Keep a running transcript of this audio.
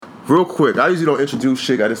Real quick, I usually don't introduce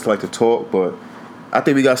shit. I just like to talk, but I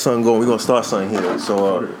think we got something going. We're going to start something here.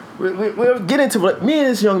 So, we'll get into it. Me and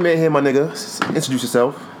this young man here, my nigga. Introduce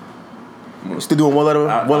yourself. You still doing one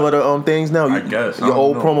letter things now? I guess. Your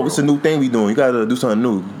old promo. Bro. What's the new thing we doing? You got to do something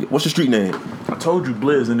new. What's your street name? I told you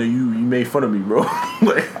Blizz, and then you made fun of me, bro.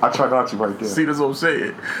 I tried out you right there. See, that's what I'm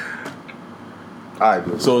saying. Alright,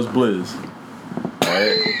 Blizz. So it's Blizz.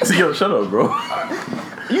 Alright. See, yo, shut up, bro.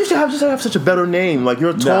 You should have such a better name. Like,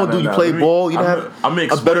 you're a tall dude, you play ball, you have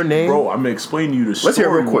a better name. Bro, I'm going to explain to you the story. Let's hear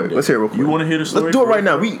it real quick. You want to hear the story? Let's do it right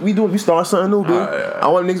now. We start something new, dude. I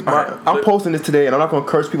want niggas. I'm posting this today, and I'm not going to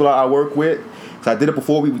curse people I work with. So I did it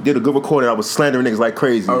before. We did a good recording. I was slandering niggas like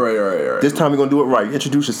crazy. All right. This time we're going to do it right.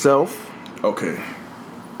 Introduce yourself. Okay.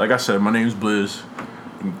 Like I said, my name's Blizz.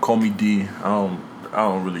 You can call me D. I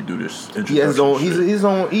don't really do this introduction. He has his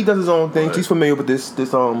own. He does his own things. He's familiar with this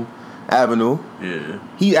avenue. Yeah.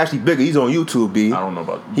 He actually bigger. He's on YouTube, B. I don't know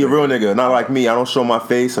about. He a real nigga, not like me. I don't show my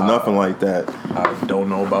face or nothing like that. I don't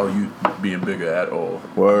know about you being bigger at all.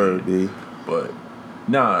 Word, B. But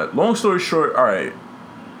nah. Long story short, all right.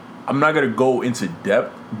 I'm not gonna go into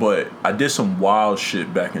depth, but I did some wild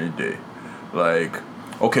shit back in the day. Like,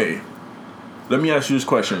 okay. Let me ask you this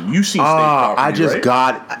question. You seen state property, I just right?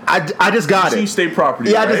 I just got it. You seen state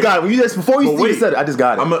property, yeah, right? I just got it. When you before you said it, I just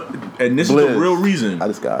got it. And this Blizz. is the real reason. I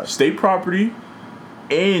just got it. State property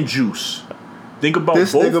and Juice. Think about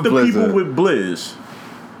this both the Blizzard. people with Blizz.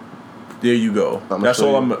 There you go. That's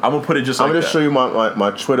all I'm gonna put it just like that. I'm gonna show you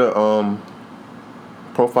my Twitter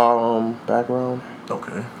profile background.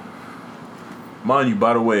 Okay. Mind you,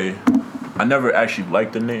 by the way, I never actually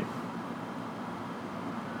liked the name.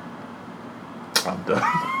 I'm done.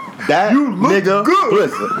 That you look nigga good.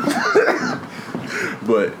 Listen.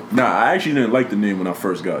 But nah, I actually didn't like the name when I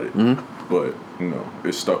first got it. Mm-hmm. But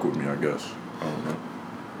it stuck with me, I guess. I don't know.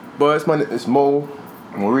 But it's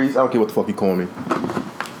Maurice. I don't care what the fuck you call me.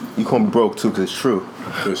 You call me broke too, cause it's true.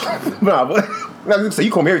 Nah, but you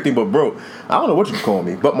call me everything but broke. I don't know what you call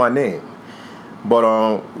me, but my name.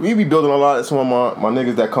 But we be building a lot of some of my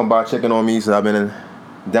niggas that come by checking on me. So I've been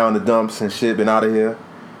down the dumps and shit, been out of here.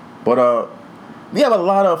 But we have a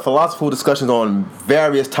lot of philosophical discussions on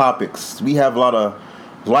various topics. We have a lot of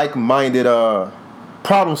like-minded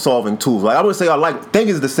problem-solving tools. Like I would say,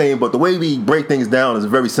 things is the same, but the way we break things down is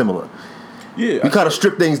very similar. Yeah, we kind of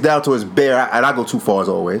strip things down to its bare, and I go too far as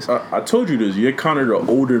always. I told you this. You're kind of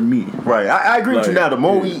the older me. Right. I agree with you now. The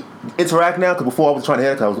more we interact now, because before I was trying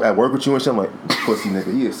to cause I was at work with you and shit, I'm like, pussy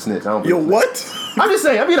nigga, you a snitch. I don't Yo, what? I'm just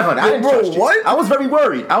saying, I'm being 100. I didn't trust you. What? I was very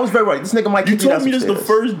worried. This nigga might You kick me told me this the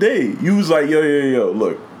first day. You was like, yo,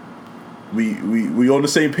 look. We on the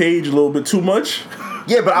same page a little bit too much.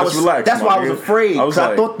 Yeah, but relax, that's why I was afraid. I was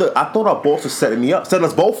like, I thought our boss was setting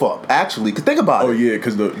us both up. Actually, cause think about it. Oh yeah,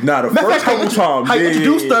 cause the first couple times how you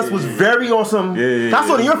introduced us was very on some. That's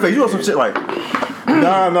on your face. You on some shit like.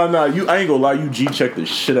 Nah. I ain't gonna lie. You G-checked the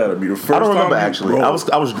shit out of me the first time. I don't remember actually. I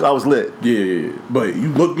was lit. Yeah. But you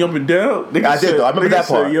looked me up and down. I did though. I remember that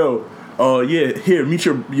part. Said, yo, here, meet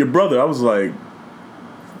your brother. I was like,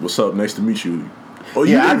 what's up? Nice to meet you. Oh,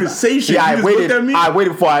 you didn't even say shit. Yeah, you looked at me? I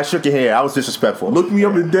waited before I shook your hand. I was disrespectful. Looked me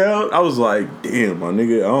up and down. I was like, damn, my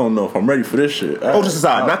nigga, I don't know if I'm ready for this shit. Just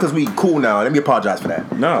aside, not because we cool now. Let me apologize for that.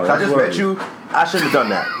 No, I just met you. I shouldn't have done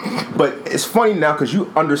that. But it's funny now because you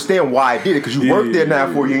understand why I did it. Because you worked there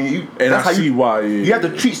now for you. And I see why. You have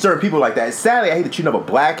to treat certain people like that. Sadly, I hate to treat another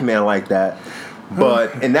black man like that.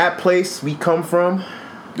 But in that place we come from,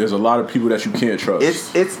 there's a lot of people that you can't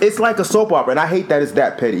trust. It's like a soap opera, and I hate that it's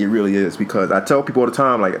that petty. It really is, because I tell people all the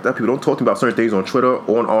time, like, that people don't talk to me about certain things on Twitter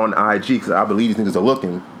or on IG, because I believe these niggas are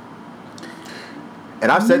looking.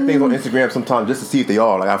 And I've said things on Instagram sometimes just to see if they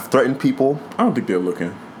are. Like, I've threatened people. I don't think they're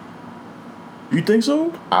looking. You think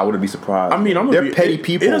so? I wouldn't be surprised. I mean, they're petty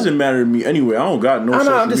people. It doesn't matter to me anyway. I don't got no.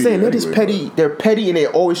 I'm just saying they're just petty. They're petty, and they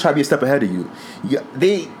always try to be a step ahead of you.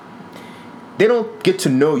 They don't get to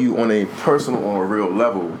know you on a personal or a real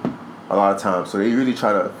level a lot of times. So they really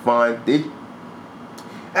try to find. In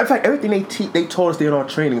fact, everything they told us in our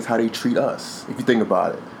training is how they treat us. If you think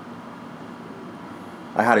about it,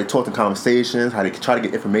 like how they talk in conversations, how they try to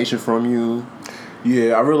get information from you.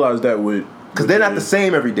 Yeah, I realized that because they're not the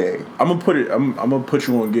same every day. I'm gonna put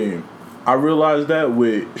you on game. I realized that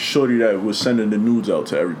with Shorty that was sending the nudes out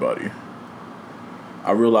to everybody.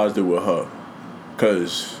 I realized it with her,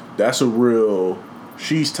 cause that's a real.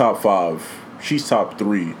 She's top 5. She's top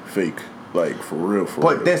 3 fake. Like for real.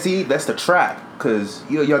 But then see, that's the trap, cause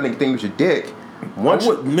you young nigga think with your dick. No.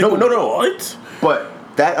 What? But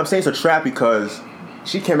that I'm saying it's a trap because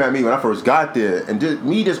she came at me when I first got there, and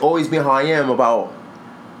me just always being how I am about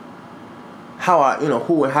how I,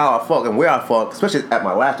 who and how I fuck and where I fuck, especially at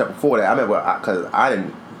my last job before that. I remember because I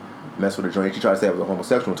didn't mess with a joint. She tried to say I was a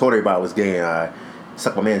homosexual and told everybody I was gay and I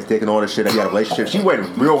sucked my man's dick and all this shit. I had a relationship. She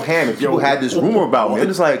went real ham and people had this rumor about me. I'm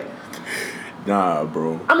just like, nah,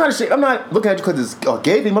 bro. I'm not ashamed. I'm not looking at you because it's a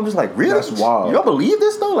gay thing. I'm just like, really? That's wild. Y'all believe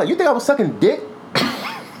this though? Like, you think I was sucking dick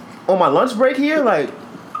on my lunch break here? Like,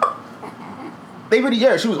 they really,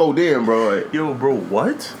 she was ODing, bro. Like, Yo, bro,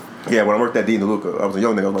 what? yeah, when I worked at Dean DeLuca, I was a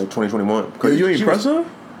young nigga. I was like 20, 21. Yo, you ain't press her?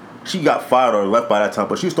 She got fired or left by that time,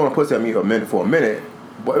 but she was throwing pussy at me for a minute.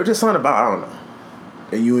 But it was just something about, I don't know.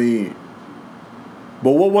 And you ain't.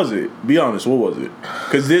 But what was it? Be honest, what was it?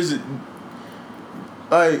 Because there's.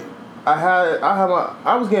 Like,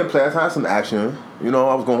 I was getting play. I had some action. I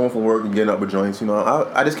was going home from work and getting up with joints.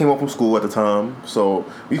 I just came home from school at the time. So,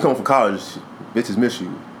 when you come home from college, bitches miss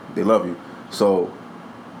you. They love you. So,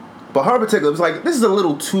 but her in particular was like, this is a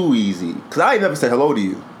little too easy. Because I ain't never said hello to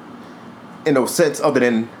you. In no sense other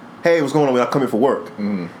than, hey, what's going on when I come in for work?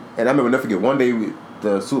 Mm. And I remember never forget, one day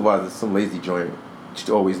the supervisor, some lazy joint, she'd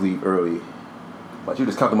always leave early. Like, she would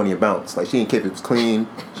just count the money and bounce. Like, she didn't care if it was clean.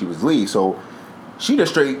 She was leave. So, she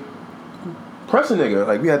just straight press a nigga.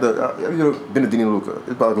 Like, we had been to Dean and Luca.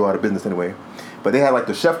 It's about to go out of business anyway. But they had, like,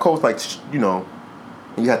 the chef coat, like, and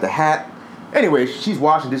you had the hat. Anyway, she's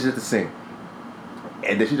washing dishes at the sink.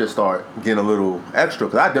 And then she just started getting a little extra.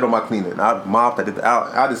 Because I did all my cleaning. I mopped.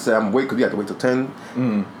 I just said, I'm wait because we have to wait till 10.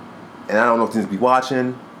 Mm. And I don't know if things be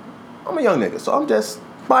watching. I'm a young nigga. So, I'm just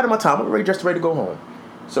biding my time. I'm just ready to go home.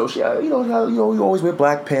 So, she, you always wear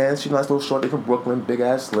black pants. She's a nice little short. They from Brooklyn. Big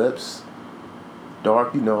ass slips.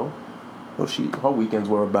 Dark, her weekends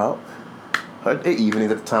were about. Her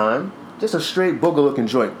evenings at the time. Just a straight booger looking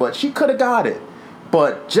joint. But she could have got it.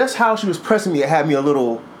 But just how she was pressing me, it had me a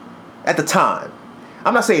little, at the time.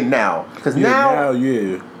 I'm not saying now. Because now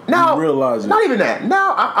you realize it. Not even that.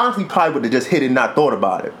 Now, I honestly probably would have just hit it and not thought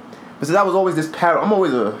about it. Because I was always this I'm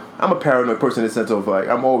a paranoid person in the sense of, like,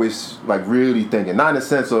 I'm always, like, really thinking. Not in the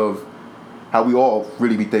sense of how we all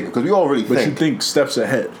really be thinking. Because we all really think. But you think steps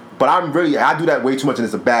ahead. But I do that way too much, and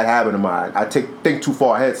it's a bad habit of mine. I think too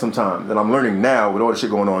far ahead sometimes, and I'm learning now with all the shit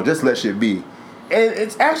going on. Just let shit be, and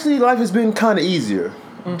it's actually life has been kind of easier.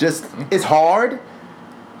 Just it's hard,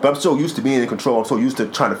 but I'm so used to being in control. I'm so used to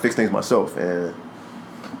trying to fix things myself, and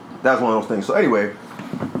that's one of those things. So anyway,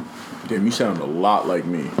 damn, you sound a lot like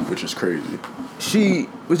me, which is crazy. She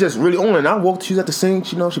was just really on, and I walked. She was at the sink.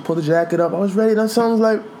 She pulled the jacket up. I was ready. That sounds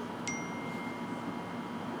like.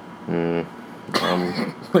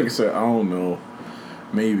 Like I said, I don't know.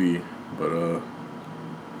 Maybe, but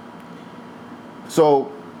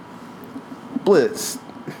So, Blitz,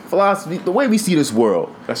 philosophy, the way we see this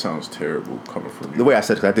world. That sounds terrible coming from you. The way I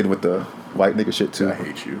said it, 'cause I did it with the white nigga shit too. I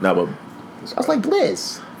hate you. Nah, but I was like,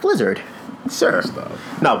 Blizzard, sir. Stop.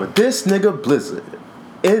 Nah, but this nigga Blizzard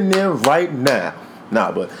in there right now.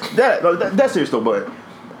 Nah, but that's serious though. But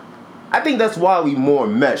I think that's why we more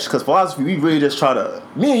mesh. Because philosophy, we really just try to.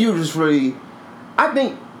 Me and you just really. I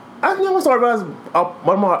think I'm gonna start realizing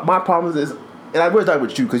one of my problems is, and I wish that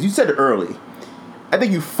with you because you said it early. I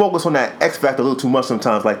think you focus on that X factor a little too much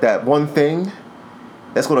sometimes, like that one thing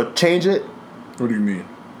that's gonna change it. What do you mean?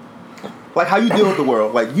 Like how you deal with the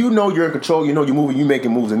world. Like you're in control. You're moving. You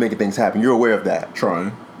making moves and making things happen. You're aware of that.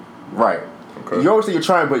 Trying. Right. Okay. You always say you're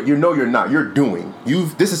trying, but you're not. You're doing.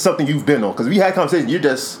 This is something you've been on because we had conversations. You're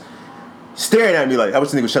just staring at me like I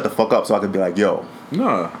wish this nigga would shut the fuck up so I could be like, yo,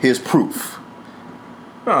 nah. Here's proof.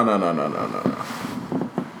 No.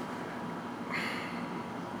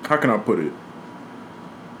 How can I put it?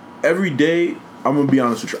 Every day, I'm gonna be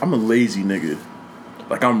honest with you, I'm a lazy nigga.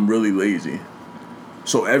 Like, I'm really lazy.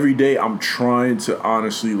 So every day, I'm trying to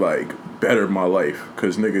honestly, like, better my life.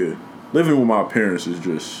 Because, nigga, living with my parents is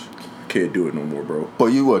just, can't do it no more, bro.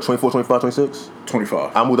 But you what, 24, 25, 26?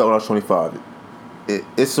 25. I moved out when I was 25.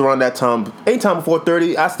 It's around that time. Anytime before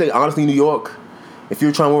 30, I stay honestly in New York. If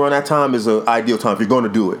you're trying to move around that time, is an ideal time if you're going to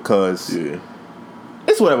do it. Because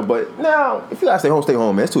it's whatever. But now, if you gotta stay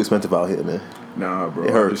home, man. It's too expensive out here, man. Nah, bro.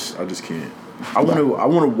 It hurts. I just can't. I want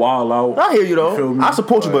to wild out. I hear you, though. You I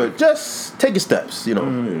support you, but just take your steps, So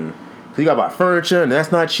you got to buy furniture, and that's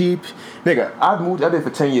not cheap. Nigga, I've been for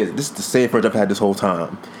 10 years. This is the same furniture I've had this whole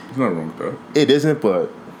time. There's nothing wrong with that. It isn't, but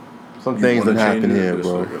some things done happen here,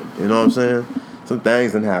 bro. You know what I'm saying? Some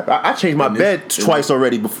things done happen. I changed my bed twice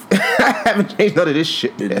already. Before. I haven't changed none of this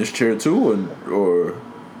shit. In this chair too, or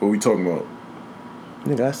what we talking about?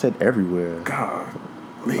 Nigga, I said everywhere. God,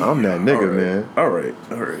 I'm that nigga, man. All right,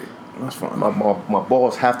 that's fine. My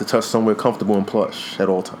balls have to touch somewhere comfortable and plush at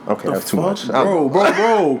all times. Okay, that's too much, bro.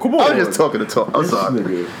 Come on. I'm just talking to talk. I'm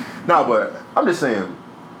sorry. Nah, but I'm just saying,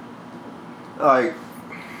 like,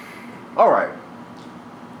 All right.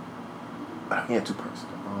 I can't too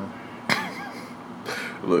personal.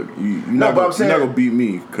 Look, you're No, not but I'm saying- gonna beat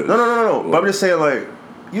me. Cause, No. But I'm just saying, like,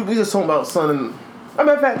 we just talking about something. I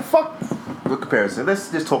mean, in fact, fuck the comparison.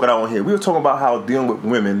 Let's just talk it out on here. We were talking about how dealing with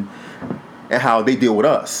women and how they deal with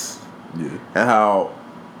us. Yeah. And how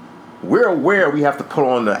we're aware we have to put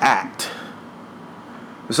on the act.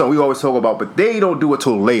 It's something we always talk about, but they don't do it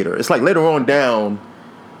till later. It's like later on down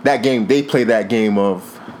that game, they play that game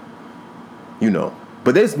of, you know.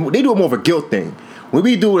 But they do it more of a guilt thing. When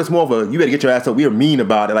we do it, it's more of a, you better get your ass up. We are mean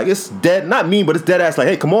about it. Like, it's dead, not mean, but it's dead ass like,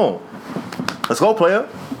 hey, come on. Let's go, player.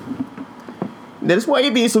 That's why you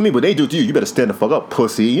being so mean, but they do it to you. You better stand the fuck up,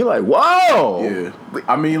 pussy. You're like, whoa. Yeah.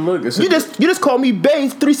 I mean, look. You just called me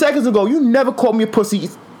babe 3 seconds ago. You never called me a pussy.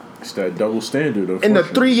 It's that double standard. In the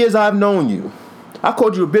 3 years I've known you. I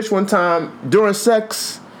called you a bitch one time during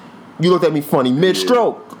sex. You looked at me funny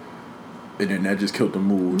mid-stroke. And then that just killed the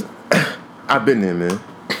mood. I've been there, man.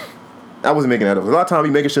 I wasn't making that up. A lot of times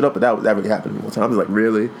we making shit up, but that really happened to me one time. I was like,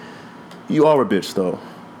 really? You are a bitch, though.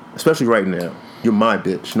 Especially right now. You're my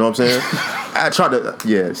bitch. You know what I'm saying? I tried to,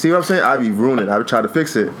 yeah. See what I'm saying? I be ruining it. I would try to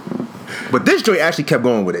fix it. But this joint actually kept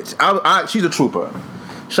going with it. She's a trooper.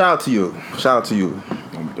 Shout out to you.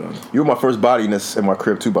 I'm done. You were my first body in my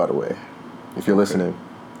crib, too, by the way. If you're listening.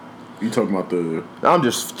 You talking about the... I'm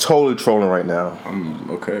just totally trolling right now.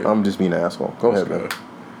 Okay. I'm just being an asshole. Go ahead, man.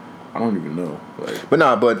 I don't even know. Like,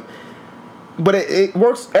 but it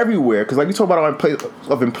works everywhere, because like you talk about our place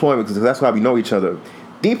of employment, because that's why we know each other.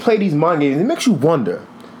 They play these mind games. It makes you wonder,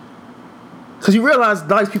 because you realize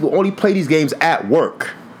these people only play these games at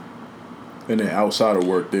work, and then outside of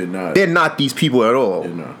work, they're not. They're not these people at all.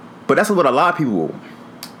 They're not. But that's what a lot of people.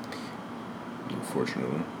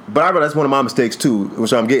 Unfortunately. But I realize that's one of my mistakes too,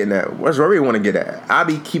 which I'm getting at. Where's where I really want to get at? I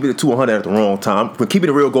be keeping it 200 at the wrong time. When keeping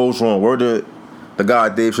it real goes wrong. Word to the guy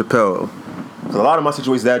Dave Chappelle. Because a lot of my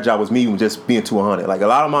situations, that job was me just being 200. Like a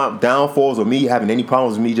lot of my downfalls or me having any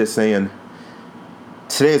problems with me just saying,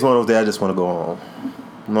 today is one of those days I just want to go home.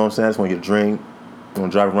 You know what I'm saying? I just want to get a drink. I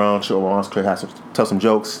want to drive around, chill around, tell some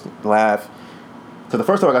jokes, laugh. So the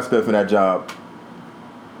first time I got spent for that job,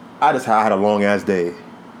 I had a long ass day.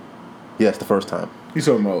 Yes, the first time. You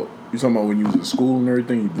talking about when you was in school and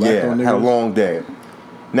everything? You blacked on niggas? Had a long day.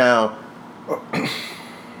 Now,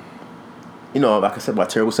 you know, like I said, my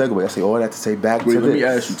terrible segue. I say all that to say back to this. Let me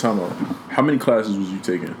ask you, time out. How many classes was you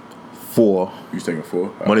taking? 4. You was taking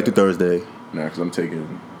 4? Monday through Thursday. Nah, because I'm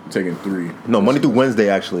taking 3. No, Monday through Wednesday,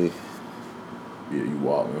 actually. Yeah, you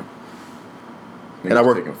wildin'. And I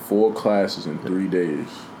work taking 4 classes in 3 days.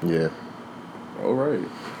 Yeah. All right.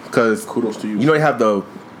 Because kudos to you. You know, they have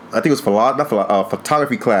I think it was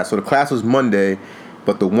photography class. So the class was Monday,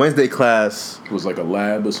 but the Wednesday class was like a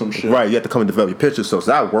lab or some shit. Right, you have to come and develop your pictures. So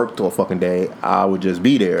I worked all fucking day. I would just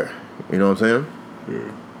be there. You know what I'm saying?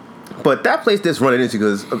 Yeah. But that place just running into,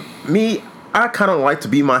 because me, I kind of like to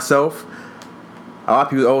be myself. A lot of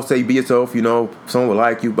people always say be yourself, you know, someone will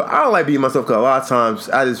like you. But I don't like being myself, because a lot of times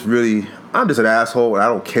I'm just an asshole and I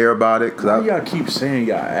don't care about it. Why y'all keep saying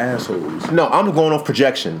y'all assholes? No, I'm going off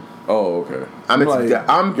projection. Oh, okay. I'm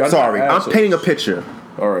sorry. I'm painting a picture.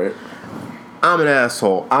 All right. I'm an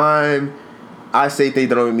asshole. I say things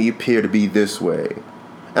that don't make me appear to be this way.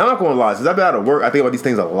 And I'm not going to lie. Since I've been out of work, I think about these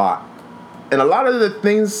things a lot. And a lot of the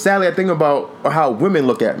things, sadly, I think about are how women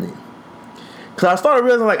look at me. Because I started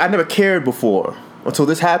realizing, like, I never cared before until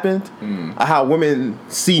this happened. How women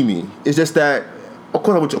see me. It's just that, of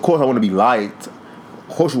course I want to be liked. Of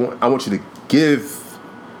course I want you to give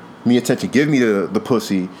me attention. Give me the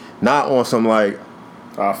pussy. Not on some, like,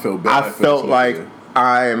 I feel bad. I felt like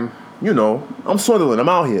I'm swindling. I'm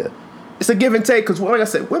out here. It's a give and take, because like I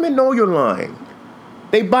said, women know you're lying.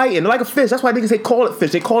 They biting like a fish. That's why niggas say call it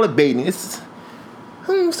fish. They call it baiting. It's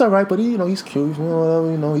alright, but he's cute.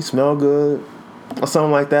 He smell good or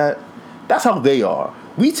something like that. That's how they are.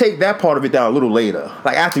 We take that part of it down a little later,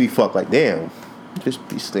 like after we fuck. Like, damn, just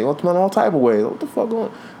be stay on all type of way. What the fuck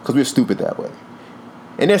going? Because we're stupid that way,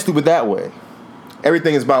 and they're stupid that way.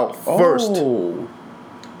 Everything is about first. Oh,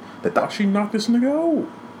 she knocked this nigga out.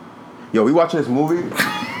 Yo, we watching this movie.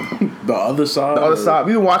 The Other Side. The Other Side.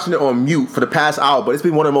 We've been watching it on mute for the past hour, but it's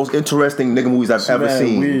been one of the most interesting nigga movies I've ever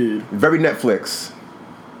seen. Weird. Very Netflix.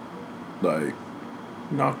 Like,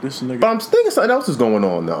 knock this nigga. But I'm thinking something else is going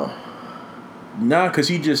on though. Nah, cause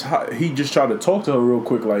he just tried to talk to her real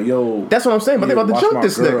quick, like, yo. That's what I'm saying. But they about to jump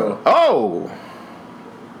this nigga. Oh.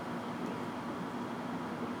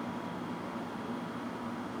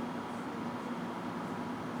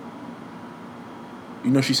 You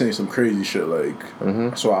know, she's saying some crazy shit like,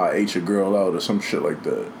 that's why I ate your girl out or some shit like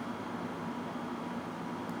that.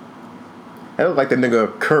 That look like the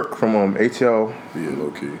nigga Kirk from ATL. Yeah,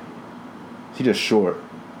 low key. He just short.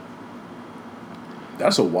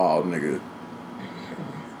 That's a wild nigga.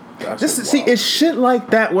 It's shit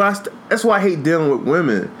like that where that's why I hate dealing with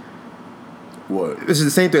women. What? This is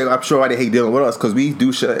the same thing. I'm sure why they hate dealing with us, because we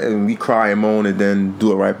do shit and we cry and moan and then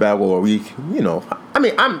do it right back, or we, you know. I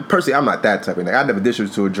mean, I'm not that type of nigga. I never dish it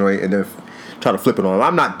to a joint and then try to flip it on them.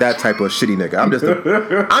 I'm not that type of shitty nigga.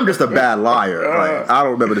 I'm just a bad liar. Like, I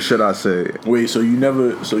don't remember the shit I said. Wait, so you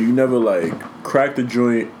never like cracked the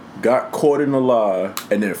joint, got caught in a lie,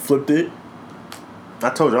 and then flipped it? I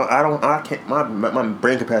told you, I can't. My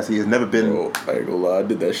brain capacity has never been. Bro, I ain't gonna lie, I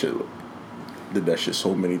did that shit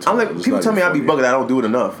so many times. I'm like, people tell me I be bugging, I don't do it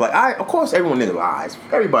enough. Like, of course, everyone nigga lies.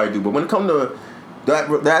 Everybody do. But when it comes to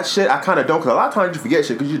that shit, I kind of don't. Because a lot of times you forget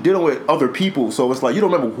shit because you're dealing with other people. So it's like, you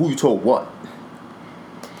don't remember who you told what.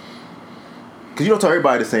 Because you don't tell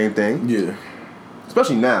everybody the same thing. Yeah.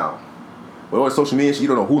 Especially now. With all the social media shit, you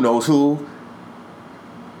don't know who knows who.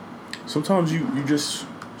 Sometimes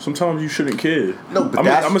Sometimes you shouldn't care. No, but I'm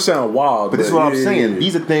gonna sound wild. But this is what I'm saying.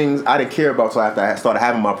 These are things I didn't care about, so after I started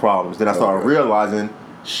having my problems, then I started realizing,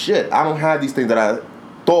 shit, I don't have these things that I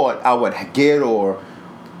thought I would get, or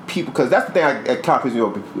people. Because that's the thing I kind of pisses me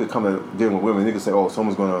off when it comes to dealing with women. Niggas say, oh,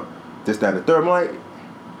 someone's gonna this, that, and the third. I'm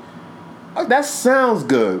like, that sounds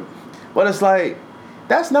good, but it's like,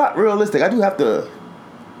 that's not realistic. I do have to.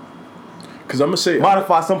 Because I'm gonna say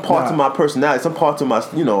modify some parts of my personality, some parts of my,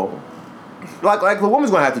 you know. Like the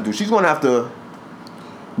woman's gonna have to do. She's gonna have to.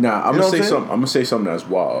 Nah, I'm gonna say something that's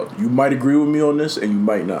wild. You might agree with me on this, and you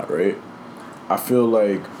might not. Right? I feel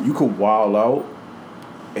like you could wild out,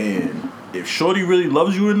 and if Shorty really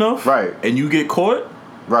loves you enough, right, and you get caught,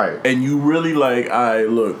 right, and you really like,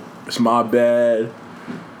 look, it's my bad.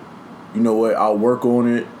 You know what? I'll work on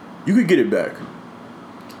it. You could get it back.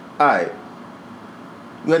 All right.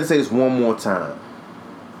 You have to say this one more time.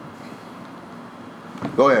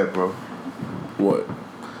 Go ahead, bro. What?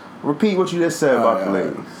 Repeat what you just said about the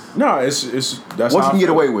ladies. No, it's that's what you can get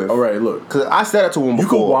away with. All right, look. Because I said that to him before. You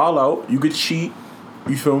could wild out. You could cheat.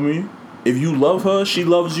 You feel me? If you love her, she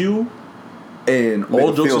loves you. And make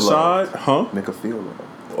all jokes aside, make her feel love.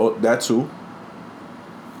 Oh, that too.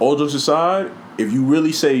 All jokes aside, if you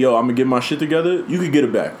really say, yo, I'm going to get my shit together, you could get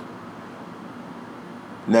it back.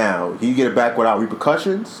 Now, you get it back without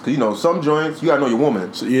repercussions? Because, you know, some joints, you got to know your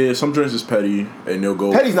woman. So, yeah, some joints is petty, and they'll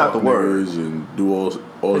go... Petty's not the word. ...and do all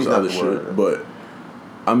this other shit. Word. But,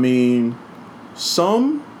 I mean,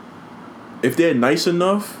 some, if they're nice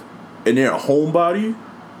enough, and they're a homebody...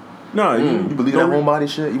 Nah, you believe that homebody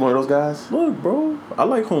shit? You one of those guys? Look, bro, I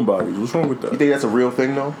like homebodies. What's wrong with that? You think that's a real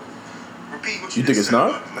thing, though? You think it's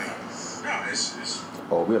not? No, it's...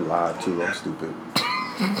 Oh, we're live, too. I'm stupid.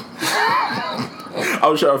 I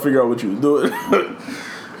was trying to figure out what you was doing.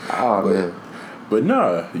 Man. But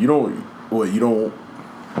nah, you don't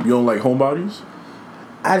like homebodies?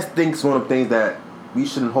 I just think it's one of the things that we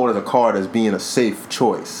shouldn't hold as a card as being a safe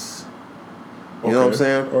choice. You know what I'm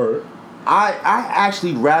saying? All right. I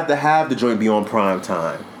actually rather have the joint be on prime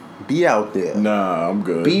time. Be out there. Nah, I'm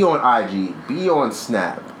good. Be on IG. Be on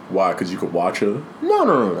Snap. Why? Because you could watch her?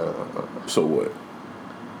 No. So what?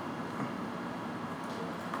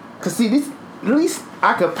 Because see, at least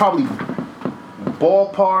I could probably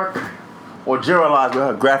ballpark or generalize where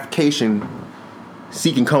her gratification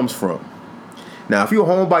seeking comes from. Now, if you're a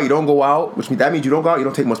homebody, you don't go out, which means that means you don't go out, you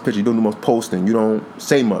don't take much pictures, you don't do much posting, you don't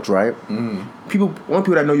say much, right? Mm. Only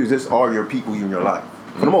people that know you exist are your people in your life,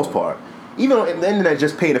 for the most part. Even on the internet,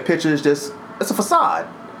 just painting a picture is just, it's a facade.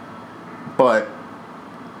 But,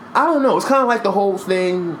 I don't know, it's kind of like the whole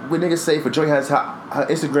thing when niggas say for Joy has her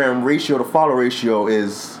Instagram ratio to follow ratio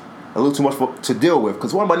is a little too much to deal with.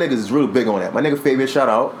 Because one of my niggas is really big on that. My nigga Fabian, shout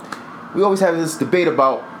out. We always have this debate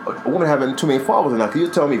about a woman having too many followers or not. Because you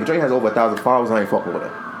tell me if Joy has over 1,000 followers, I ain't fucking with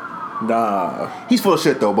her. Nah. He's full of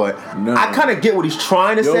shit though, but I kind of get what he's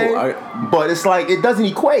trying to say. But it's like, it doesn't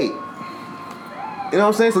equate. You know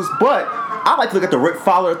what I'm saying? But I like to look at the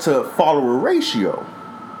follower to follower ratio.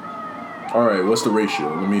 All right, what's the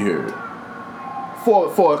ratio? Let me hear it.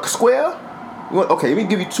 For a square? Okay, let me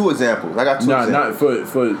give you two examples. I got two examples.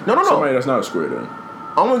 Not for somebody that's not a square then.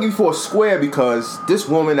 I'm going to give you for a square because this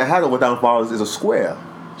woman that has over 1,000 followers is a square.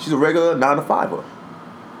 She's a regular 9-to-5er.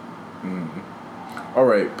 All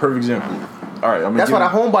right, perfect example. All right, that's why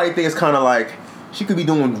that homebody thing is kind of like, she could be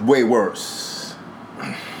doing way worse.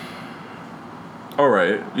 All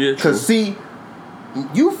right, yeah. Because see,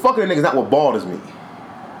 you fucking niggas not what bothers me.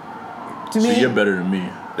 To me, so you're better than me.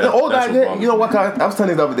 The older I get, you know what? I was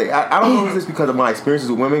telling you the other day. I don't know if it's because of my experiences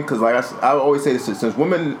with women. Because like I always say this, since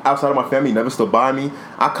women outside of my family never stood by me,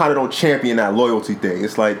 I kind of don't champion that loyalty thing.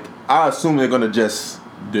 It's like I assume they're gonna just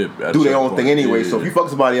do their own thing anyway. So if you fuck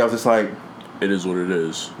somebody else, it's like it is what it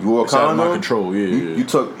is. You wore a condom. Out of my control. Yeah. You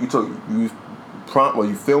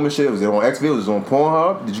filming shit. Was it on Xvideos? Was it on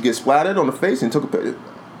Pornhub? Did you get splattered on the face and took a picture?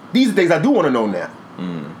 These are things I do want to know now.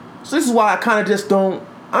 So this is why I kind of just don't.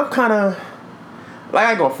 I'm kind of. Like,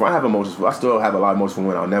 I ain't gonna front. I have emotions. I still have a lot of emotions for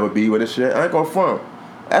when I'll never be with this shit. I ain't gonna front.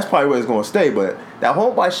 That's probably where it's gonna stay. But that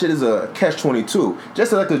homebody shit is a catch-22.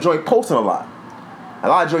 Just like the joint posting a lot. A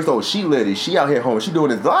lot of joints, though, she lit it. She out here home. She doing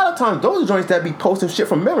this. A lot of times, those are joints that be posting shit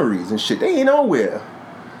from memories and shit. They ain't nowhere.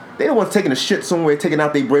 They the ones taking the shit somewhere, taking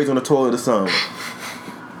out their braids on the toilet or something.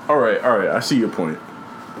 All right. I see your point.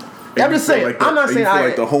 I'm just saying. I'm not saying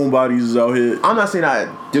like the homebodies is out here. I'm not saying I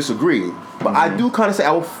disagree, but I do kind of say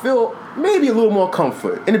I will feel maybe a little more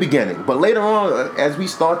comfort in the beginning, but later on, as we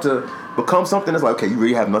start to become something, it's like, okay, you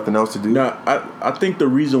really have nothing else to do. Now, I think the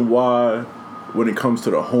reason why, when it comes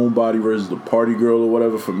to the homebody versus the party girl or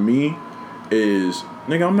whatever, for me, is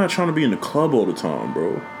nigga, I'm not trying to be in the club all the time,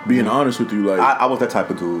 bro. Being honest with you, like I was that type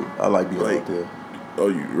of dude. I like being out there. Oh,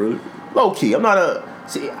 you really? Low key, I'm not a.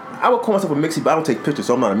 See, I would call myself a mixie, but I don't take pictures,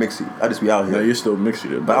 so I'm not a mixie. I just be out here. No, you're still mixie,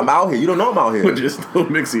 though. But I'm out here. You don't know I'm out here. But you're still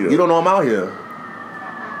mixie, though. You don't know I'm out here.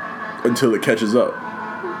 Until it catches up.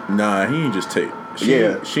 Nah, he ain't just take. She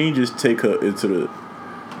ain't just take her into the.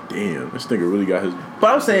 Damn, this nigga really got his.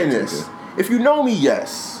 But I'm saying this: if you know me,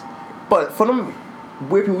 yes. But for them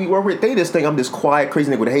weird people we work with, they just think I'm this quiet,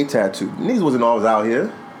 crazy nigga with a hate tattoo. Niggas wasn't always out here.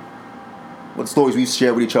 What stories we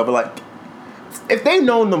share with each other, like, if they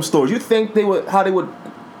known them stories, you think they would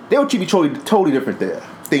treat me totally different there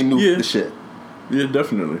if they knew the shit. Yeah,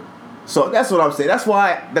 definitely. So that's what I'm saying. That's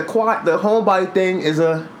why the homebody thing is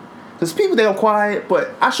because people think I'm quiet, but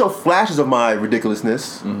I show flashes of my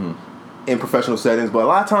ridiculousness in professional settings. But a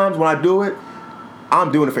lot of times when I do it,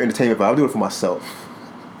 I'm doing it for entertainment, but I'm doing it for myself.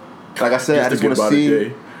 Like I said, I just want to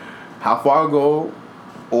see how far I go,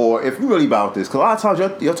 or if you really about this. Because a lot of times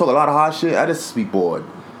you'll talk a lot of hard shit. I just be bored,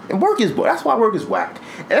 and work is bored. That's why work is whack,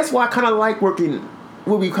 and that's why I kind of like working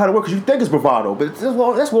where we kind of work, because you think it's bravado, but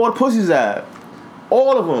that's where all the pussies at.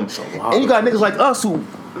 All of them. And you got niggas like us who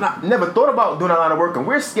never thought about doing a lot of work, and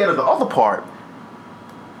we're scared of the other part.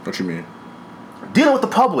 What you mean? Dealing with the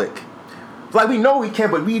public. Like, we know we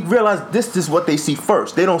can, but we realize this is what they see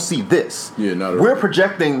first. They don't see this. Yeah, not at We're all.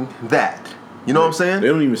 Projecting that. You know what I'm saying?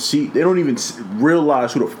 They don't even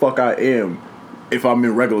realize who the fuck I am if I'm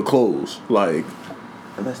in regular clothes. Like,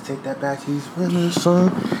 and let's take that back to these women,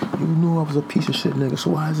 son. You knew I was a piece of shit, nigga,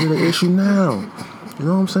 so why is it an issue now? You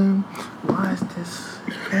know what I'm saying? Why is this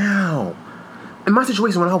now? In my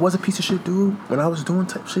situation, when I was a piece of shit, dude, when I was doing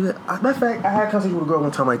type shit, matter of fact, I had a conversation with a girl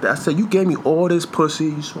one time like that. I said, you gave me all this pussy,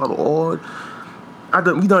 you swallowed all.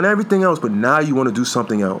 We done everything else, but now you want to do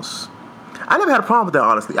something else. I never had a problem with that,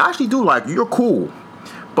 honestly. I actually do like you. You're cool.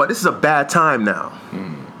 But this is a bad time now.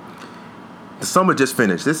 The summer just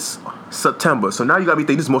finished. This September. So now you got to be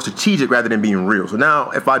thinking this is more strategic rather than being real. So now,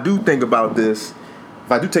 if I do think about this,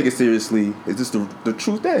 if I do take it seriously, is this the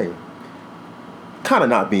true thing? Kind of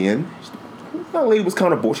not being. The young lady was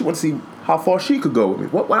kind of bored. She wanted to see how far she could go with me.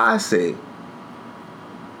 What would I say?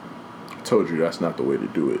 I told you that's not the way to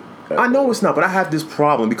do it. I know it's not, but I have this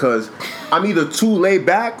problem because I'm either too laid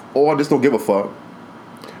back or I just don't give a fuck.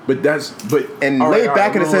 But laid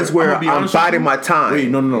back in a sense where I'm biding my time. Wait,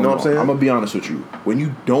 no. You know what I'm saying? I'm gonna be honest with you. When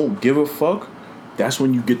you don't give a fuck, that's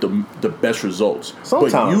when you get the best results.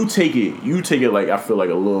 Sometimes. But you take it like, I feel like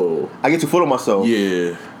a little. I get too full of myself.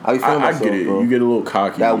 Yeah. I be feeling myself, I get it. bro. You get a little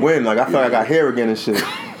cocky. That wind, like I feel like I got hair again and shit.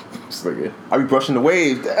 I be brushing the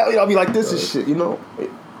waves. I'll be like this and shit, you know.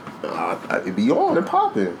 It be on and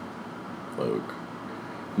popping. Look,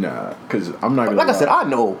 nah, because I'm not gonna. Like I said, I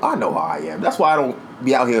know how I am. That's why I don't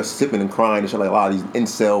be out here sipping and crying and shit like a lot of these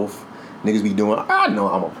incel niggas be doing. I know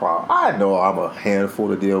I'm a problem. I know I'm a handful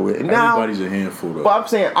to deal with. And now, everybody's a handful though. But I'm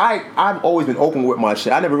saying I've always been open with my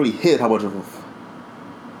shit. I never really hid how much of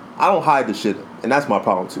I don't hide the shit, and that's my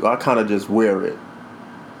problem too. I kind of just wear it.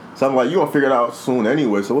 So I'm like, you gonna figure it out soon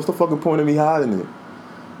anyway. So what's the fucking point of me hiding it?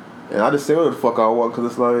 And I just say what the fuck I want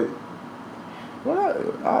because it's like, what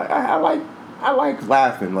I like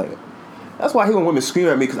laughing. Like that's why I hate when women scream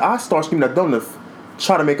at me because I start screaming at them to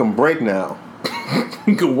try to make them break now.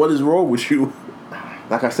 What is wrong with you?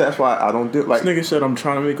 Like I said, that's why I don't do it. Like, this nigga said, I'm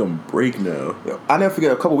trying to make them break now. I never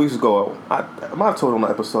forget. A couple weeks ago, I might have told on an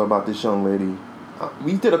episode about this young lady.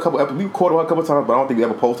 We did a couple. We recorded her a couple times, but I don't think we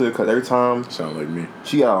ever posted it because every time sound like me.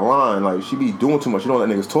 She got a line like she be doing too much. You don't let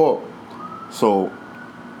niggas talk. So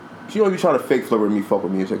She always try to fake flirt with me, fuck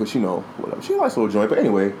with me and shit, cause whatever. She likes a little joint, but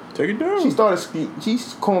anyway. Take it down. She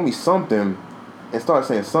called me something and started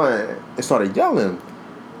saying something and started yelling.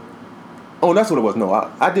 Oh, that's what it was. No,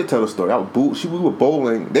 I did tell the story. I was booed. We were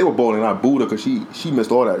bowling. They were bowling and I booed her because she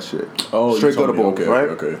missed all that shit. Oh, straight gutter bowls, right?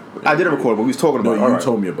 Okay. I didn't record it, but we was talking about it. No, you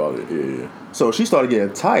told me about it. Yeah. So she started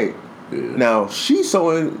getting tight. Yeah. Now, she's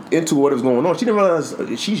so into what was going on. She didn't realize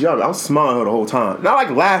she's young. I'm smiling her the whole time. Not like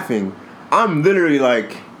laughing. I'm literally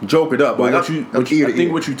like joking up. Like, I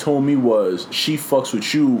think what you told me was she fucks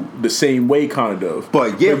with you the same way, kind of.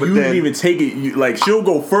 But you didn't even take it. Like, she'll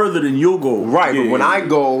go further than you'll go. Right, but when I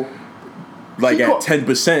go... Like at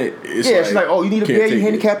 10%, it's she's like, oh, you need a beer, you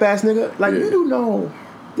handicap ass nigga? Like, you do know,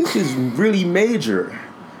 this is really major.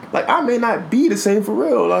 Like, I may not be the same for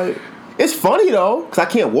real. Like, it's funny though, because I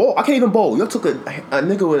can't walk. I can't even bowl. Y'all took a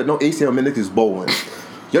nigga with no ACL and niggas bowling.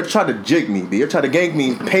 Y'all tried to jig me, y'all tried to gank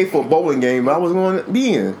me, pay for a bowling game I wasn't going to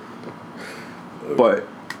be in. But,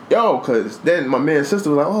 because then my man's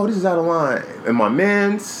sister was like, oh, this is out of line. And my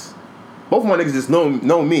man's, both of my niggas just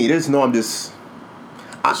know me. They just know I'm just...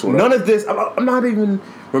 none of this, I'm not even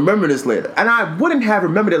remembering this later. And I wouldn't have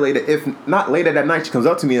remembered it later if not later that night she comes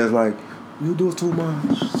up to me and is like, you do too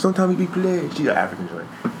much. Sometimes you be played. She's an African joint.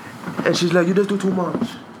 And she's like, you just do too much.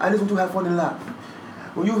 I just want to have fun and laugh.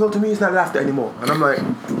 When you come to me, it's not laughter anymore. And I'm like,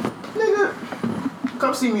 nigga,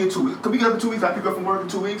 come see me in 2 weeks. Can we get up in 2 weeks? I pick up from work in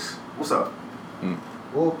 2 weeks? What's up?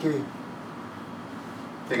 Okay.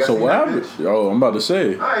 So what happened? Oh, I'm about to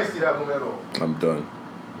say. I ain't see that woman at all. I'm done.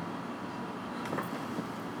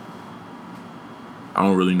 I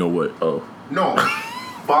don't really know what. Oh. No.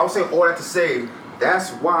 But I was saying all that to say,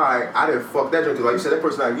 that's why I didn't fuck that joint. Because like you said, that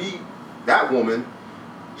person, like that woman,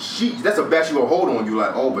 that's a bet she gonna hold on you.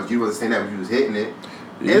 Like, oh, but you wasn't saying that when you was hitting it. Yeah.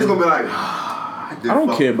 And it's gonna be like, I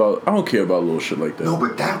don't care about little shit like that. No,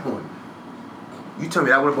 but that one. You tell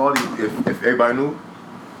me that would have bothered you if everybody knew?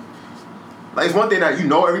 Like, it's one thing that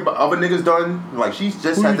everybody, other niggas done. Like, she's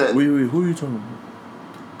just had that. Wait, who are you talking about?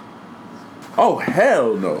 Oh,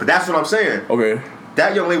 hell no. But that's what I'm saying. Okay.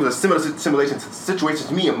 That young lady was a similar situation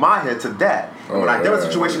to me in my head to that. And when I did a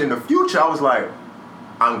situation in the future, I was like,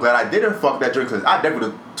 I'm glad I didn't fuck that drink because I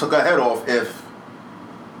definitely took her head off if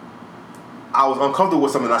I was uncomfortable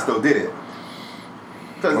with something and I still did it.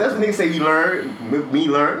 Because that's when niggas say you learn, me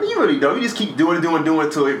learn. You really don't. You just keep doing it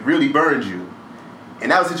until it really burns you.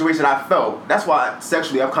 And that was a situation I felt. That's why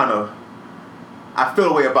sexually I feel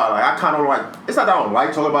a way about it. Like, I kind of like, it's not that I don't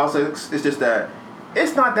like talking about sex, it's just that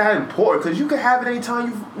it's not that important because you can have it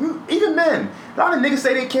anytime you even men. A lot of niggas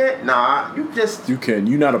say they can't. Nah, you can.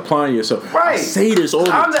 You're not applying yourself. Right. I say this all the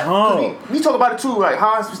time. We talk about it too, like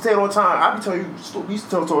how I say it all the time. I be telling you, we used to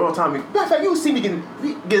tell it all the time. Matter of fact, you see me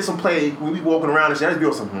getting some play when we walking around and shit. I just be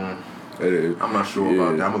on some, I'm not sure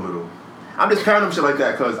about that. I'm just paranoid shit like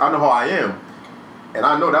that because I know how I am. And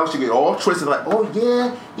I know that should get all twisted like, oh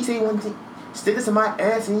yeah, he said he wanted to stick this in my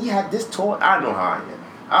ass and he had this toy. I know how I am.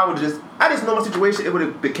 I just know my situation, it would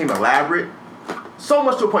have became elaborate. So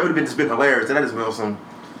much to a point it would have been hilarious. And I just been on some,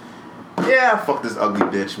 fuck this ugly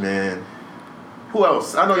bitch, man. Who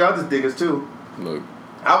else? I know y'all just diggers too. Look.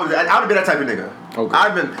 I would have been that type of nigga. Okay.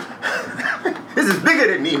 I've been, this is bigger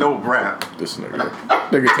than me, no Brown. This nigga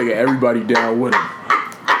taking everybody down with him.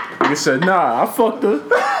 Nigga said, nah, I fucked her.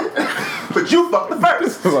 But you fucked her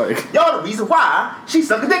first. Like, y'all the reason why she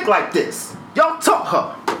suck a dick like this. Y'all taught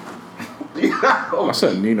her. I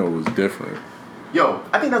said Nino was different. Yo,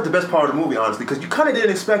 I think that's the best part of the movie, honestly, because you kind of didn't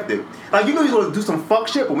expect it. Like, you knew he was going to do some fuck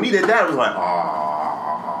shit, but when he did that, it was like,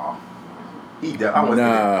 aww. I wasn't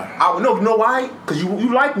nah. You know why? Because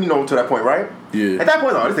you liked Nino to that point, right? Yeah. At that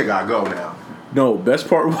point, this thing gotta go now. No, best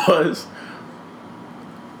part was,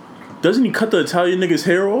 doesn't he cut the Italian nigga's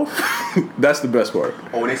hair off? That's the best part.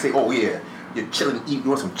 Oh, and they say, oh yeah, you're chilling, you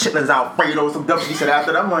want some chitlins Alfredo or some dumb shit. He said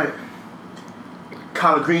after that, I'm like,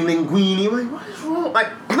 collard green linguine. I'm like, what is wrong?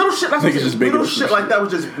 Like, little shit like that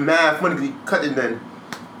was just mad funny because he cut it then.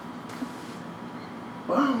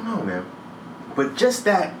 Well, I don't know, man. But just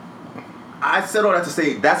that, I said all that to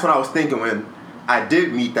say, that's what I was thinking when I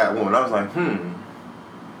did meet that woman. I was like,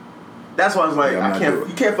 That's why I was like,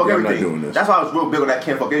 you can't fuck everything. I'm not doing this. That's why I was real big on that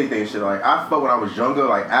can't fuck anything shit. Like, I felt when I was younger,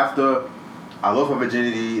 like after I lost my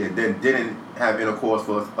virginity and then didn't have intercourse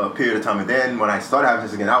for a period of time, and then when I started having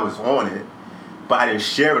this again, I was on it, but I didn't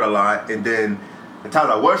share it a lot. And then the times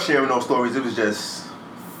I was sharing those stories, it was just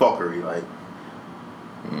fuckery. Like,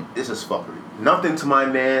 it's just fuckery. Nothing to my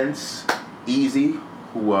man's Easy,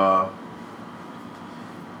 who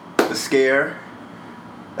The Scare.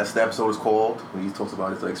 That's the episode is called when he talks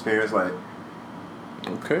about his experience. Like,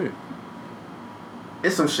 okay,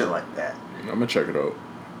 it's some shit like that. I'm gonna check it out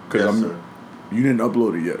Yes, sir. You didn't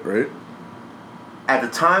upload it yet, right? At the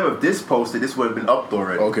time of this posted, this would have been up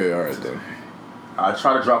already. Okay, all right then. I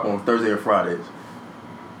try to drop on Thursday or Fridays.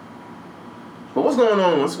 But what's going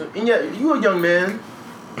on? And yeah, you a young man.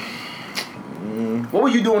 What were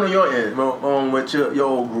you doing on your end, with your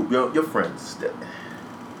old group, your friends,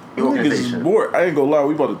 your organization? Bored. I ain't gonna lie.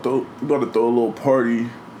 We about to throw a little party.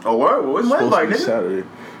 Oh, what? What's my invite, nigga? Saturday.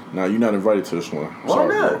 Nah, you're not invited to this one. Why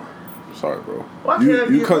not? Sorry, bro. Why can't I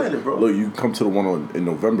be invited, bro? Look, you come to the one in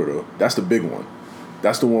November though. That's the big one.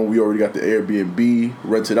 That's the one we already got the Airbnb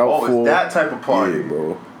rented out for. Oh, it's that type of party. Yeah,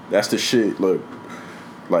 bro. That's the shit. Look,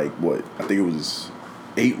 like what? I think it was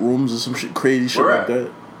 8 rooms or some shit, crazy shit like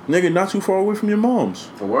that. Nigga, not too far away from your mom's.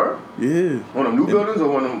 The word? Yeah. One of them new buildings or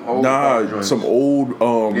one of them old joints? Some old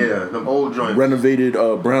them old joints. Renovated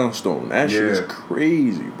brownstone. That shit is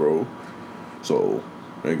crazy, bro. So,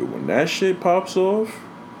 nigga, when that shit pops off,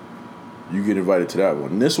 you get invited to that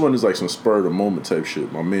one. And this one is like some spur of the moment type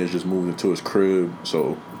shit. My man's just moved into his crib,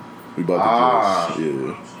 so we about to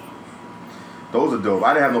just Those are dope.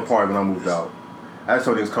 I didn't have no party when I moved out. I just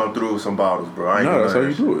saw niggas come through with some bottles, bro. That's how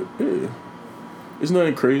you do it. Yeah. It's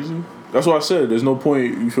nothing crazy. That's why I said there's no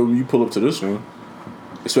point, you feel me, you pull up to this one.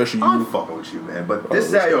 Especially you. I'm fucking with you, man. But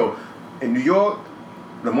this is in New York,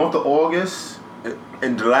 the month of August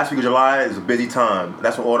and the last week of July is a busy time.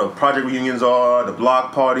 That's when all the project reunions are, the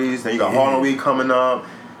block parties, then you got Harlem Week coming up.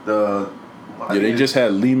 They just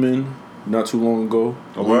had Lehman not too long ago.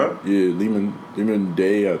 Oh, what? Yeah, Lehman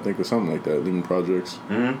Day, I think, or something like that. Lehman Projects.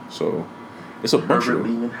 Mm-hmm. So it's a bunch of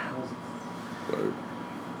Lehman houses.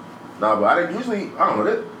 Nah, but I don't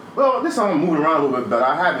know. This time I'm moving around a little bit, but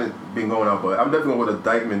I haven't been going out. But I'm definitely going to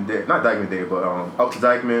Dykeman Day, not Dykeman Day, but up to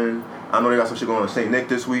Dykeman. I know they got some shit going on in St. Nick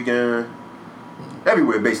this weekend.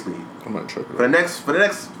 Everywhere, basically. I might check it out. For the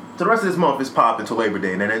rest of this month, it's popped until Labor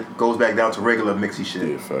Day, and then it goes back down to regular mixy shit.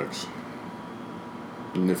 Yeah, facts.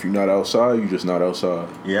 And if you're not outside, you're just not outside.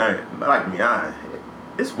 Yeah,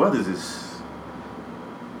 this weather's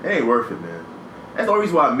it ain't worth it, man. That's the only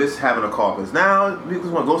reason why I miss having a car. Cause now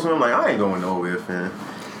niggas want to go somewhere. I'm like, I ain't going nowhere, fam.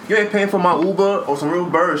 You ain't paying for my Uber or some real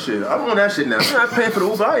bird shit. I don't want that shit now. You're not paying for the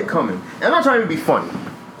Uber. I ain't coming. And I'm not trying to be funny.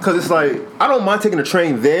 Cause it's like I don't mind taking the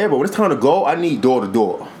train there, but when it's time to go, I need door to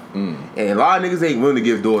door. And a lot of niggas ain't willing to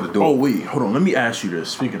give door to door. Oh wait, hold on. Let me ask you this.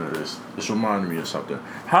 Speaking of this reminded me of something.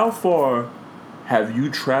 How far have you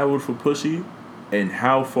traveled for pussy, and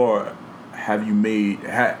how far have you made?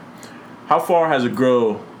 How far has a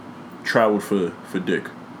girl traveled for dick?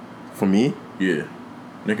 For me? Yeah,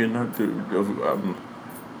 nigga, not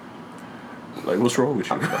like what's wrong with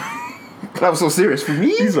you? That was so serious for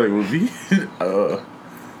me. He's like, well, me?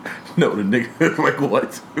 No, the nigga like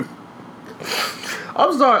what?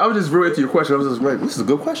 I'm sorry. I was just real into your question. I was just like, this is a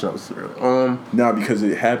good question. Nah, because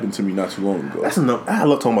it happened to me not too long ago. That's enough. I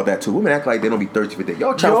love talking about that too. Women act like they don't be thirsty for dick.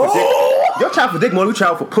 Y'all travel for dick. Y'all travel for dick more than we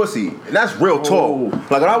travel for pussy, and that's real talk.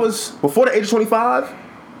 Like when I was before the age of 25.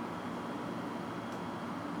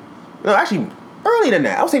 No, actually earlier than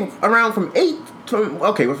that. I was saying around from 8 to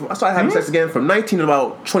I started having sex again from 19 to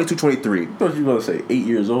about 22, 23. I thought you were about to say 8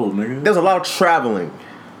 years old, nigga. There's a lot of traveling.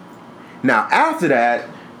 Now after that,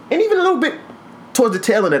 and even a little bit towards the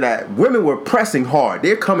tail end of that, women were pressing hard.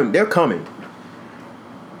 They're coming. They're coming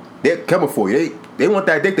for you. They want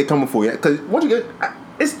that dick. They coming for you. Because once you get,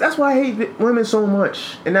 that's why I hate women so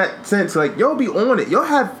much. In that sense, like y'all be on it. Y'all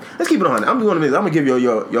have. Let's keep it on. I'm gonna give you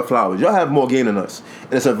your flowers. Y'all have more game than us.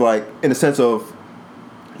 In the sense of,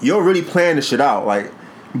 you're really planning this shit out. Like,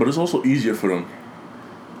 but it's also easier for them.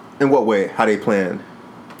 In what way? How they plan?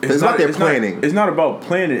 It's not their planning. It's not about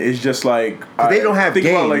planning. It's just like they don't have think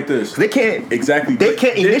game. about it like this. They can't exactly. They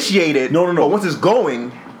can't initiate it. No. But once it's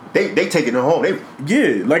going, they take it home.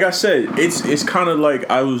 Yeah, like I said, it's kind of like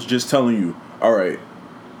I was just telling you. All right,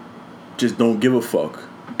 just don't give a fuck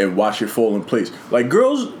and watch it fall in place. Like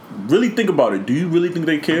girls really think about it. Do you really think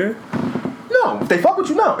they care? No, if they fuck with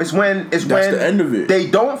you, no. That's the end of it. They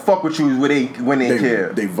don't fuck with you when they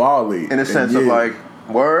care. They violate in a sense of like,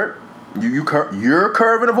 word. You're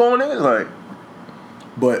curving upon it, like.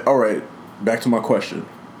 But all right, back to my question.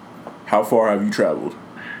 How far have you traveled?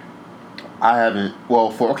 I haven't. Well,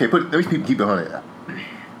 let me keep it 100.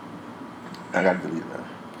 I gotta delete that.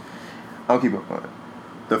 I'll keep it 100.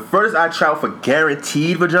 The furthest I traveled for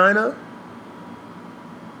guaranteed vagina,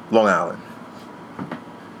 Long Island.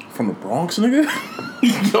 From the Bronx, nigga.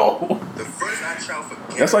 Yo. The furthest I traveled for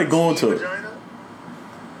guaranteed that's like going to vagina.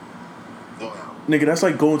 Nigga, that's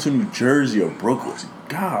like going to New Jersey or Brooklyn.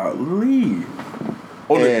 Golly.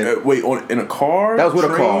 In a car? That was with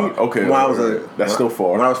train? a car. Okay. That's still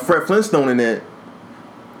far. When I was Fred Flintstone in it,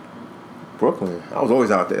 Brooklyn, I was always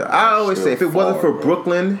out there. I always say, if it wasn't for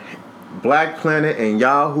Brooklyn Black Planet and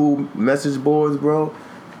Yahoo message boards, bro.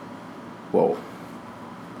 Whoa.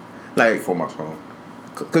 Like, For my phone.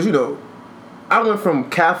 cause you know, I went from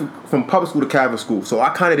public school to Catholic school, so I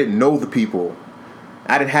kind of didn't know the people.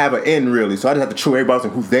 I didn't have an end really, so I just had to chew everybody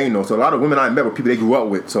on who they know. So a lot of women I met were people they grew up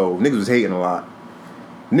with, so niggas was hating a lot.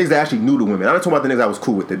 Niggas that actually knew the women. I'm not talking about the niggas I was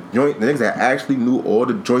cool with. The niggas that actually knew all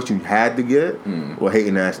the joints you had to get were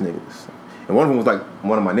hating ass niggas. And one of them was like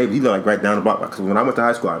one of my neighbors. He lived like right down the block. Because when I went to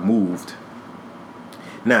high school, I moved.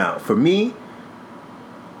 Now, for me,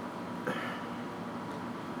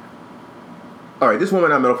 all right, this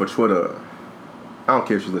woman I met off of Twitter, I don't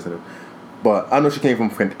care if she's listening, but I know she came from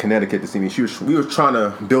Connecticut to see me. We was trying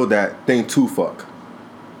to build that thing to fuck.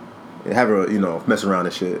 And have her, mess around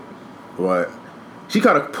and shit. But she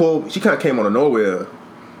kind of came out of nowhere.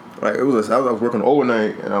 Like, I was working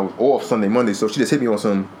overnight and I was off Sunday, Monday, so she just hit me on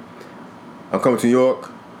some, I'm coming to New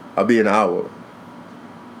York, I'll be in an hour.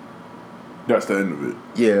 That's the end of it.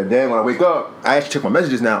 Yeah, then when I wake up, I actually check my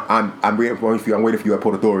messages now. I'm waiting for you. I'm waiting for you at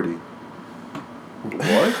Port Authority.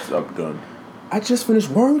 What? I'm done. I just finished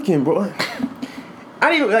working, bro. I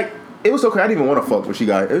didn't even, like, it was okay. I didn't even want to fuck when she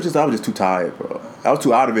got it. I was just too tired, bro. I was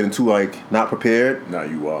too out of it and too, like, not prepared. Now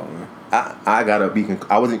you are, man. I gotta be,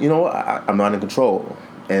 I wasn't, I'm not in control.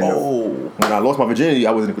 And when I lost my virginity,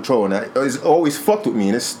 I wasn't in control. And it's always fucked with me,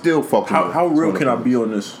 and it's still fucked with me. How real can I be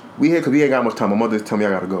on this? We here because we ain't got much time. My mother tell me I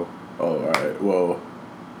gotta go. Oh, alright. Well,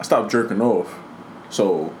 I stopped jerking off.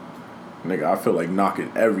 So, nigga, I feel like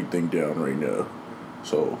knocking everything down right now.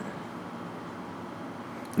 So,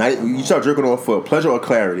 now you start jerking off for pleasure or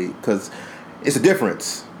clarity, because it's a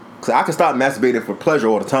difference. Because I can stop masturbating for pleasure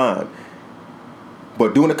all the time,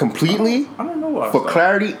 but doing it completely I don't know why I for stopped.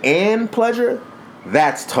 clarity and pleasure,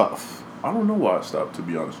 that's tough. I don't know why I stopped, to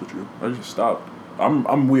be honest with you. I just stopped.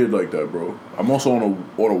 I'm weird like that, bro. I'm also on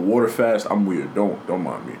a water fast. I'm weird. Don't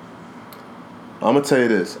mind me. I'm gonna tell you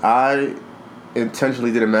this. I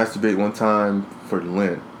intentionally didn't masturbate one time for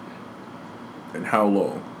Lynn. And how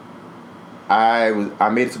long? I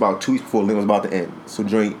made it to about 2 weeks before Lynn was about to end. So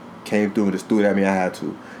joint came through and just threw it at me. I had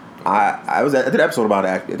to. I did an episode about it.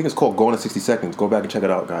 I think it's called Going in 60 Seconds. Go back and check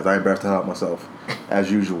it out, guys. I embarrassed the hell out of myself,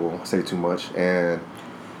 as usual. I say too much, and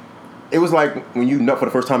it was like when you nut for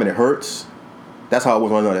the first time and it hurts. That's how it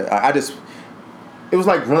was when I nutted. It was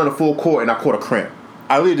like running a full court and I caught a cramp.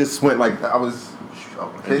 I literally just went like I was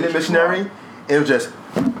in the missionary. It was just.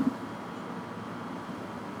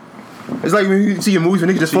 It's like when you see your movies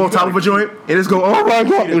when niggas just fall on top of a joint and just go, oh my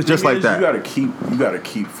god. It was just like that. You gotta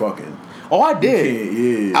keep fucking. Oh, I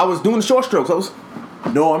did. Yeah. I was doing the short strokes.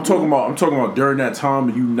 No, I'm talking about during that time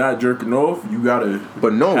and you not jerking off. You gotta.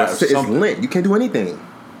 But no, have it's lit. You can't do anything.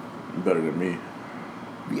 You better than me.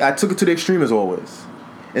 I took it to the extreme as always.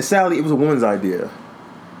 And sadly, it was a woman's idea.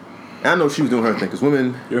 And I know she was doing her thing because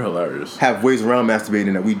women. You're hilarious. Have ways around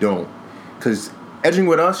masturbating that we don't. Because edging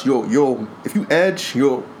with us, you'll if you edge,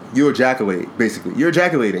 you'll ejaculate. Basically, you're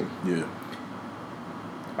ejaculating. Yeah.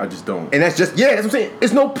 I just don't. And that's just that's what I'm saying.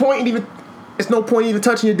 It's no point even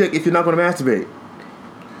touching your dick if you're not going to masturbate.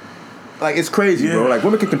 Like, it's crazy, bro. Like,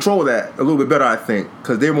 women can control that a little bit better, I think,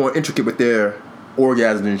 because they're more intricate with their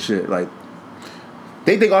orgasms and shit. Like,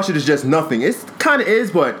 they think our shit is just nothing. It kind of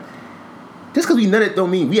is, but just because we nutted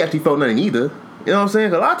don't mean we actually felt nothing either. You know what I'm saying?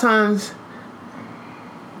 'Cause a lot of times.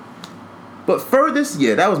 But furthest,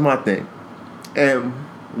 that was my thing. And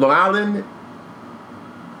Long Island,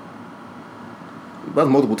 that was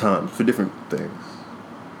multiple times for different things.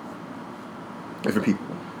 Different people.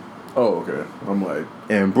 Oh, okay. I'm like.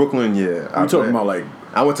 And Brooklyn, You talking about like.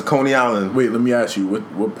 I went to Coney Island. Wait, let me ask you,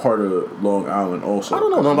 what part of Long Island also? I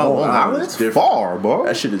don't know nothing about Long Island. It's different. far, bro.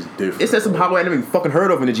 That shit is different. It said some highway I never even fucking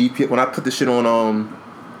heard of in the GPS when I put this shit on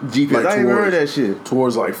GPS. Like I ain't even heard of that shit.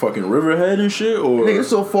 Towards like fucking Riverhead and shit, or nigga, it's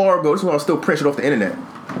so far, bro. This is when I was still printing shit off the internet.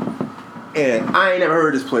 And I ain't never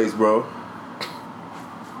heard of this place, bro.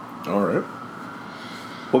 Alright.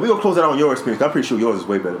 But we gonna close that out on your experience. I'm pretty sure yours is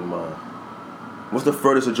way better than mine. What's the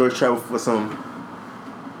furthest of George traveled for some?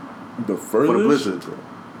 The furthest? For the blizzard, bro.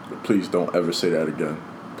 Please don't ever say that again.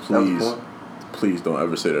 Please don't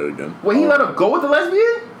ever say that again. Wait, he let her go with the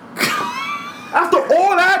lesbian? After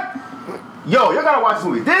all that? Yo, y'all gotta watch this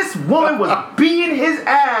movie. This woman was beating his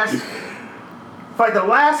ass for like the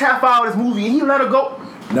last half hour of this movie, and he let her go.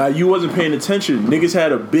 Now you wasn't paying attention. Niggas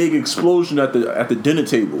had a big explosion at the dinner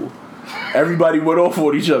table. Everybody went off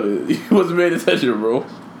on each other. You wasn't paying attention, bro.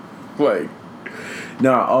 Like,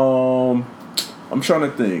 I'm trying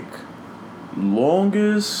to think.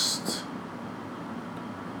 Longest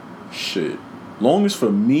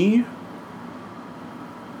for me,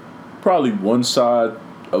 probably one side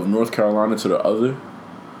of North Carolina to the other.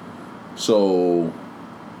 So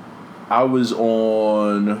I was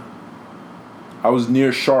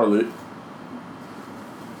near Charlotte,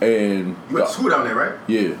 and You went to school down there, right?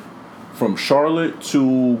 yeah, from Charlotte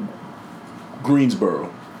to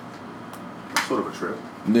Greensboro. Sort of a trip.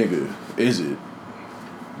 Nigga, is it?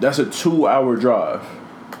 That's a 2-hour drive.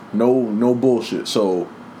 No bullshit. So,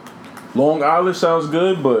 Long Island sounds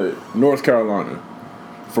good, but North Carolina,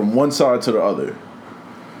 from one side to the other,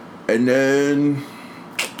 and then,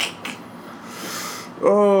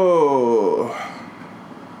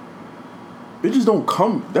 bitches don't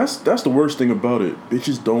come. That's the worst thing about it.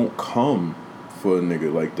 Bitches don't come for a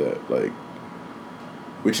nigga like that. Like,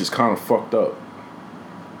 which is kind of fucked up.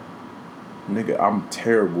 Nigga, I'm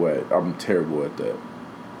terrible at that.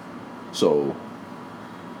 So,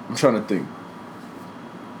 I'm trying to think.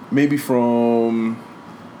 Maybe from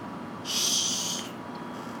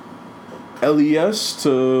LES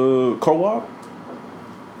to Co-op.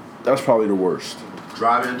 That's probably the worst.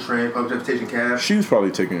 Driving, train, public transportation, cab. She was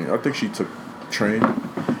probably taking. I think she took train.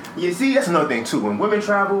 Yeah, see, that's another thing too. When women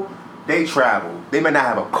travel, they travel. They may not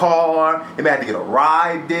have a car. They may have to get a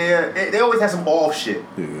ride there. They always have some off shit.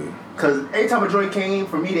 Yeah. Because every time a joint came,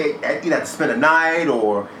 for me, they either had to spend a night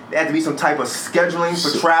or there had to be some type of scheduling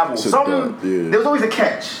for travel. There was always a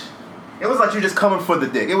catch. It was like you're just coming for the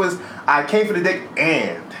dick. It was, I came for the dick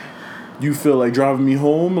and. You feel like driving me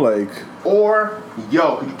home? Like. Or,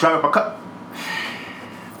 yo, can you drive my car?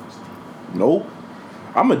 Nope.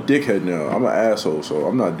 I'm a dickhead now. I'm an asshole, so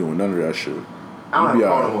I'm not doing none of that shit. I don't have a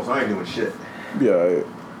car no more, so I ain't doing shit. Yeah,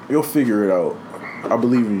 you'll figure it out. I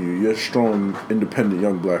believe in you. You're a strong, independent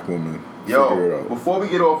young black woman. Figure it out. Before we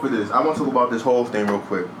get off of this, I want to talk about this whole thing real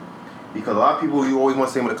quick. Because a lot of people, you always want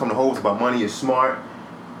to say when it comes to hoes about money is smart.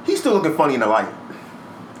 He's still looking funny in the light.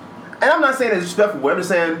 And I'm not saying it's disrespectful. I'm just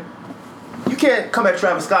saying you can't come at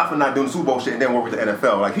Travis Scott for not doing Super Bowl shit and then work with the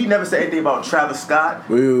NFL. Like, he never said anything about Travis Scott.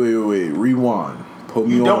 Wait. Rewind. Put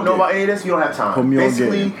me on. You don't know about any of this? You don't have time. Put me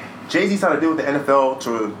Basically, on game. Jay-Z signed a deal with the NFL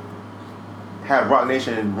to have Rock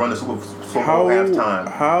Nation run the Super Bowl halftime.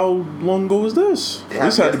 How long ago was this?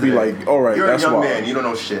 This had to be like, all right, You're that's a young why. man. You don't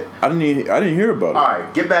know shit. I didn't hear about it. All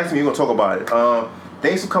right, get back to me. We're going to talk about it.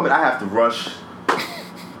 Thanks for coming. I have to rush.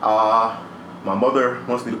 My mother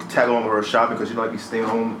wants me to tag along with her shopping because she don't like me staying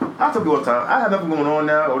home. I tell people all the time, I have nothing going on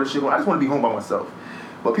now or this shit. I just want to be home by myself.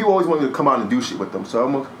 But people always want me to come out and do shit with them. So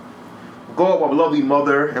I'm going to go up with my lovely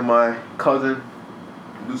mother and my cousin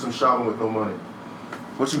and do some shopping with no money.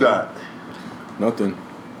 What you got? Nothing.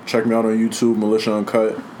 Check me out on YouTube, Militia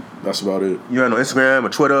Uncut. That's about it. You ain't on Instagram or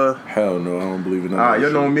Twitter? Hell no, I don't believe in that. Alright,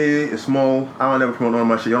 you know me, it's Mo. I don't ever promote none of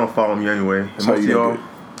my shit. Y'all don't follow me anyway. That's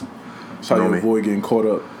how you avoid getting caught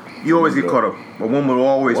up. You always get caught up. A woman will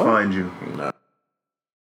always find you. Nah.